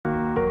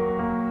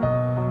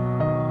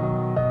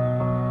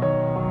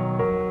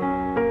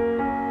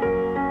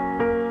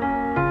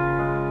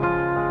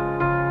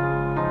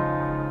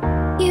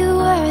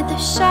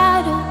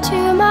shadow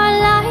to my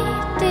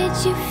light. Did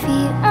you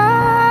feel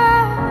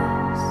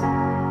us?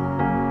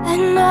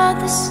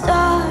 Another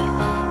star,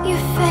 you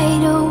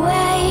fade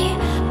away.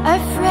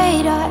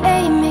 Afraid our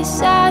aim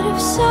is out of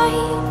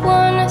sight.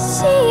 Wanna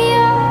see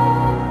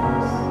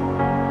us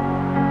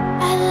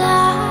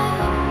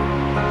alive.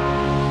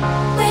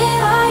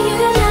 Where are you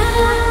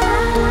now?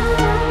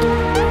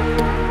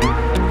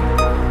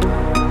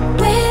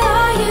 Where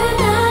are you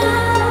now?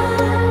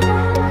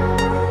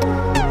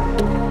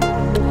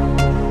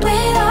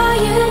 Where are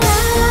you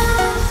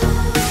now?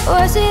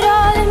 Was it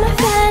all in my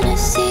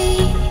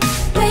fantasy?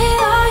 Where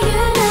are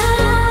you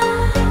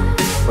now?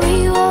 Were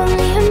you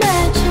only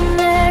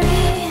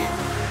imaginary?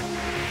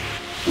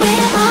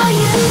 Where are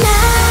you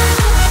now?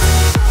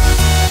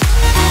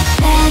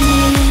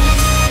 Atlantis,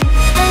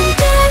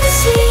 under the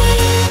sea,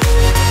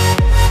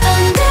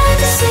 under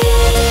the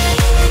sea.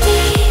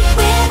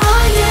 Where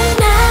are you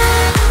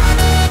now?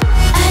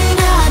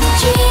 Another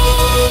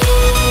dream.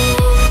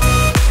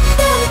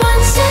 The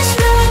monsters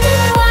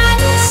running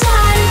wild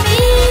inside of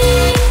me.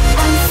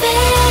 I'm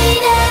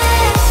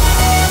faded.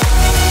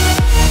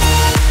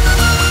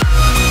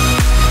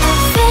 I'm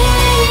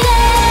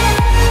faded.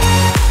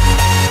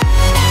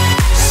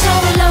 So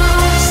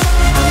lost.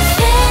 I'm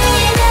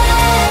faded.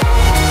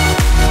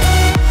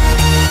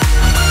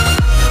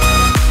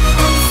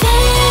 I'm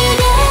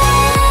faded.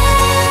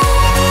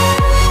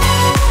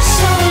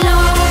 So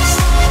lost.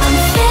 I'm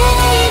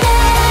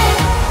faded.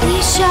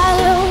 These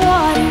shallow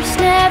waters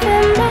never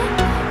met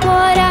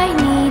what I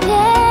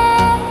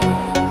needed.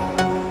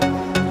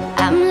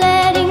 I'm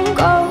letting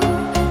go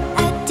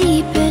a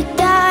deeper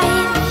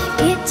dive.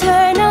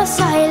 Eternal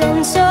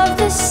silence of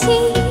the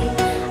sea.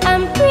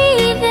 I'm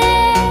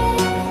breathing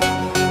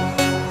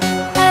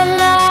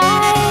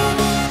alive.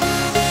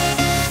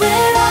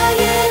 Where are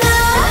you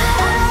now?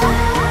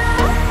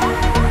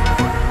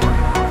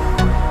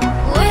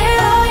 Where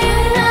are you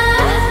now?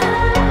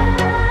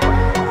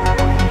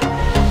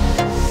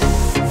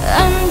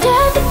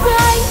 Under the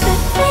bright but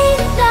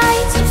faded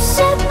lights, you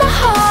set my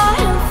heart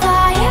on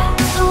fire.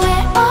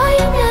 Where are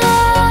you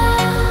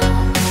now?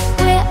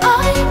 Where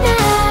are you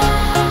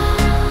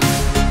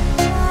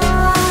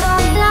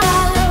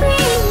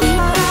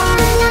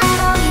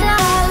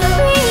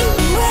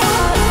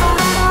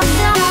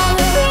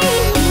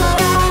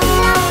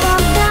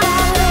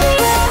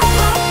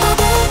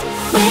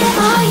Where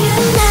are you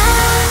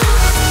now?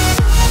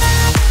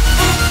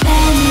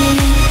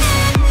 Atlantis,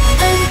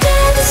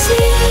 under the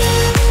sea,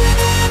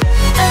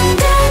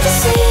 under the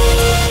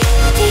sea.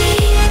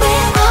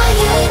 Where are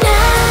you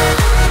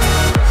now?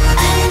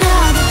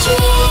 Another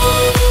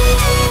dream.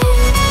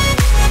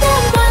 The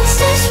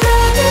monsters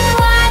running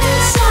wild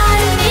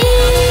inside of me.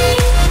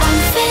 I'm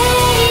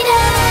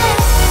faded.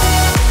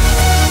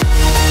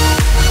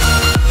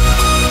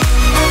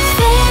 I'm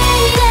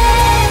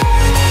faded.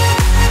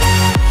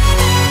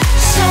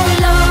 So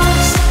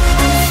lost.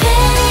 I'm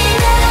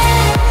faded.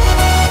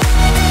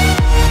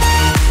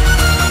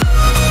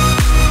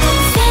 I'm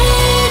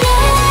faded.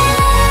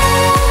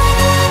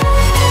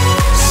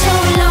 So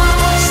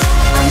lost.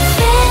 I'm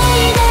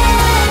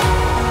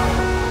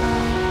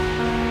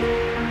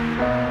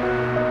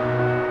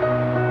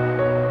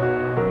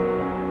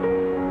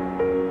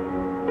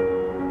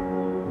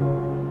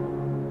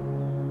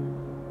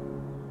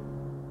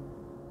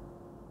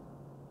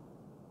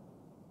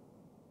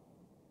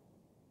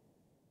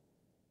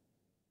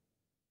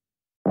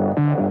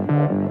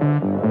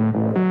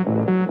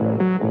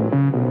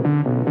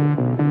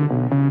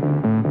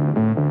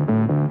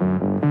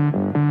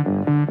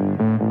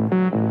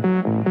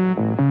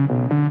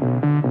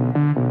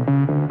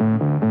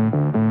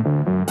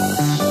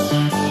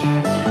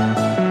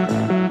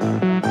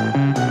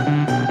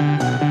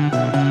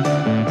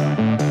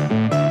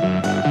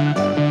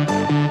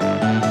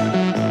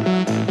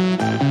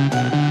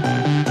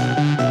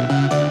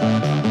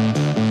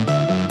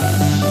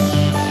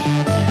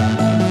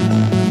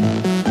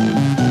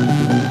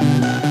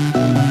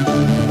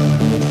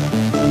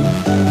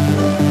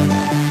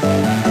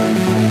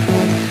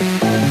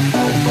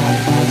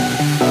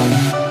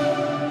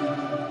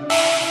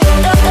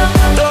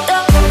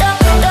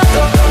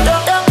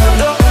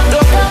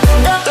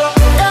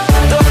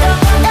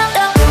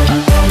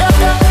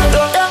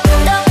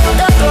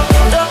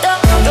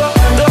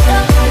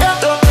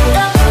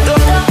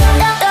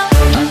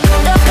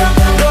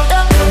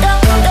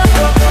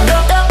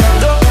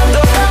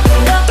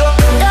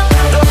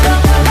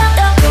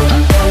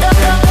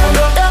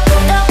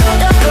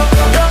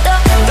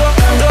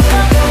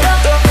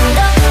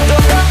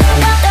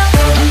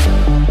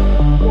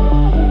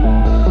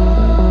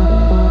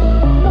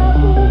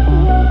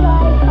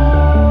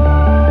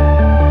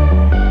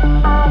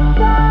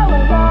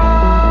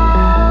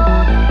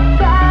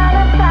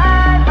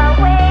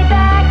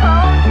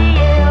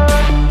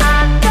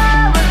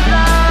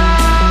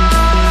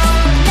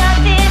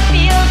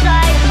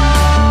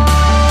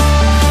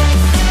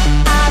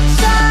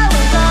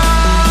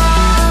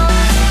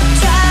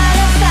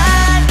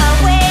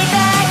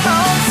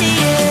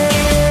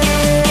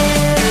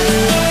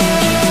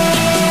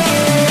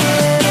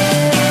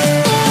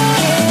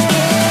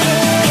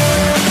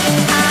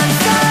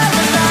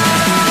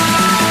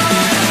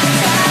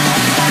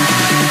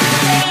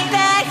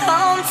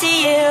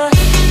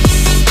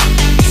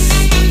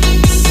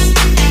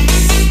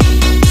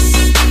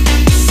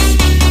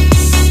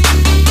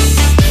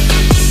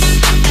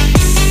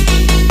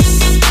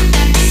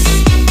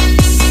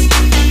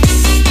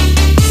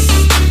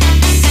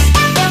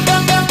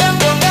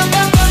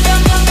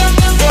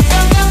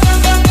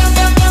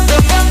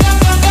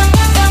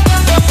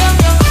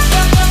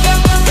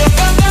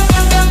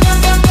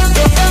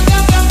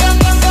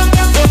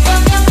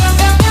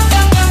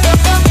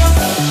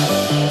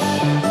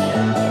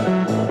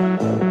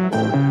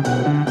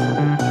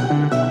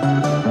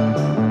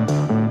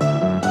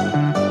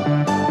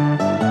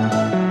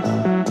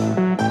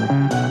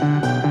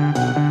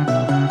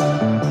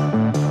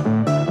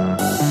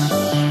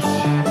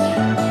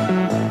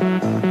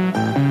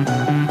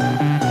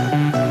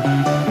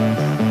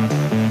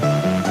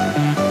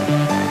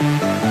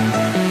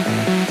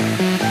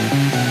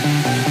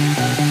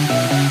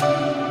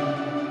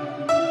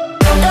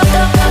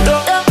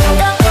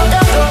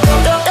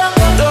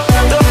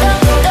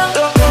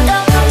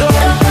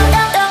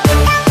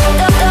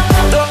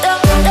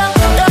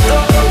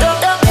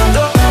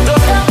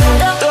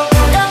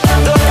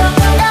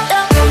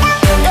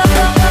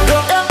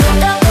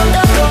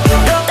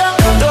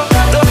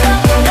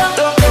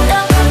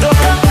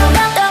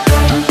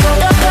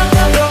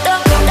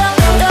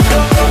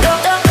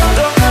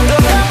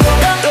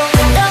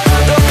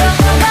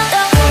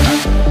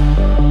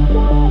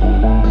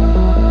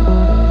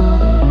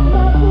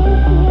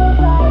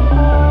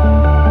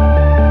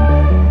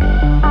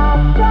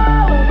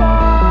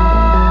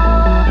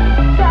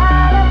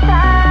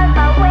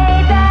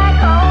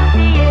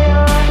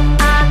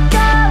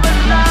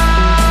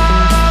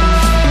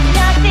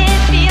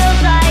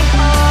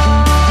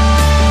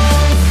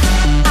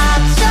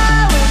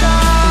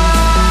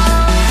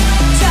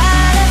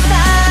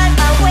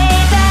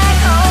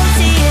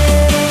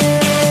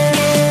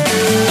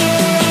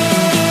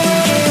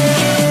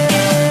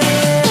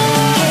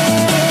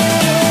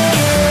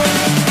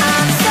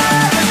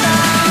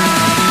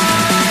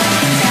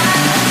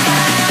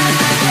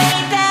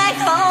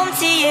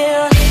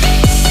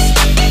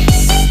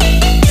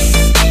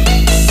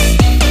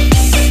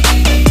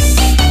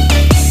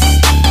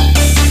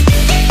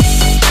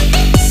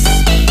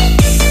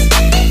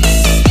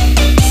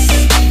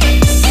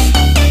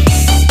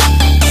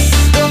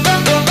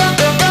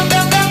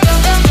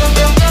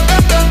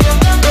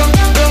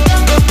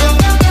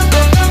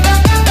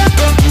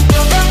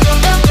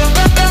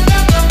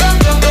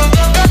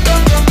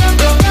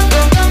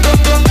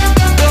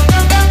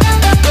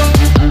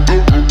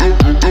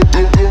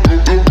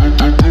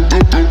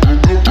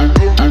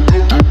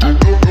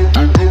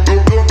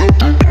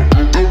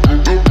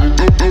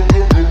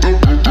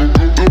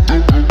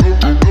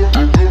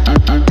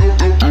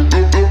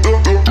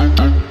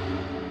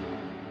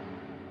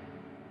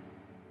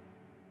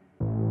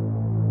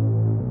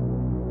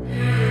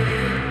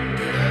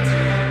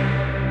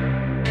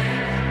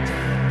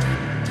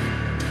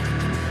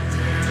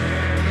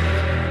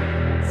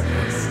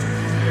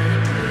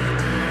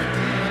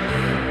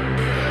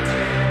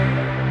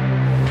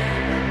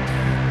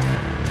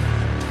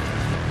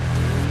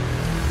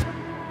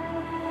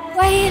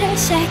Wait a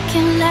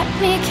second, let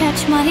me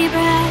catch my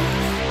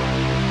breath.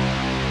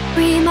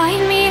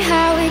 Remind me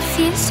how it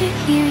feels to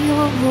hear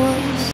your voice.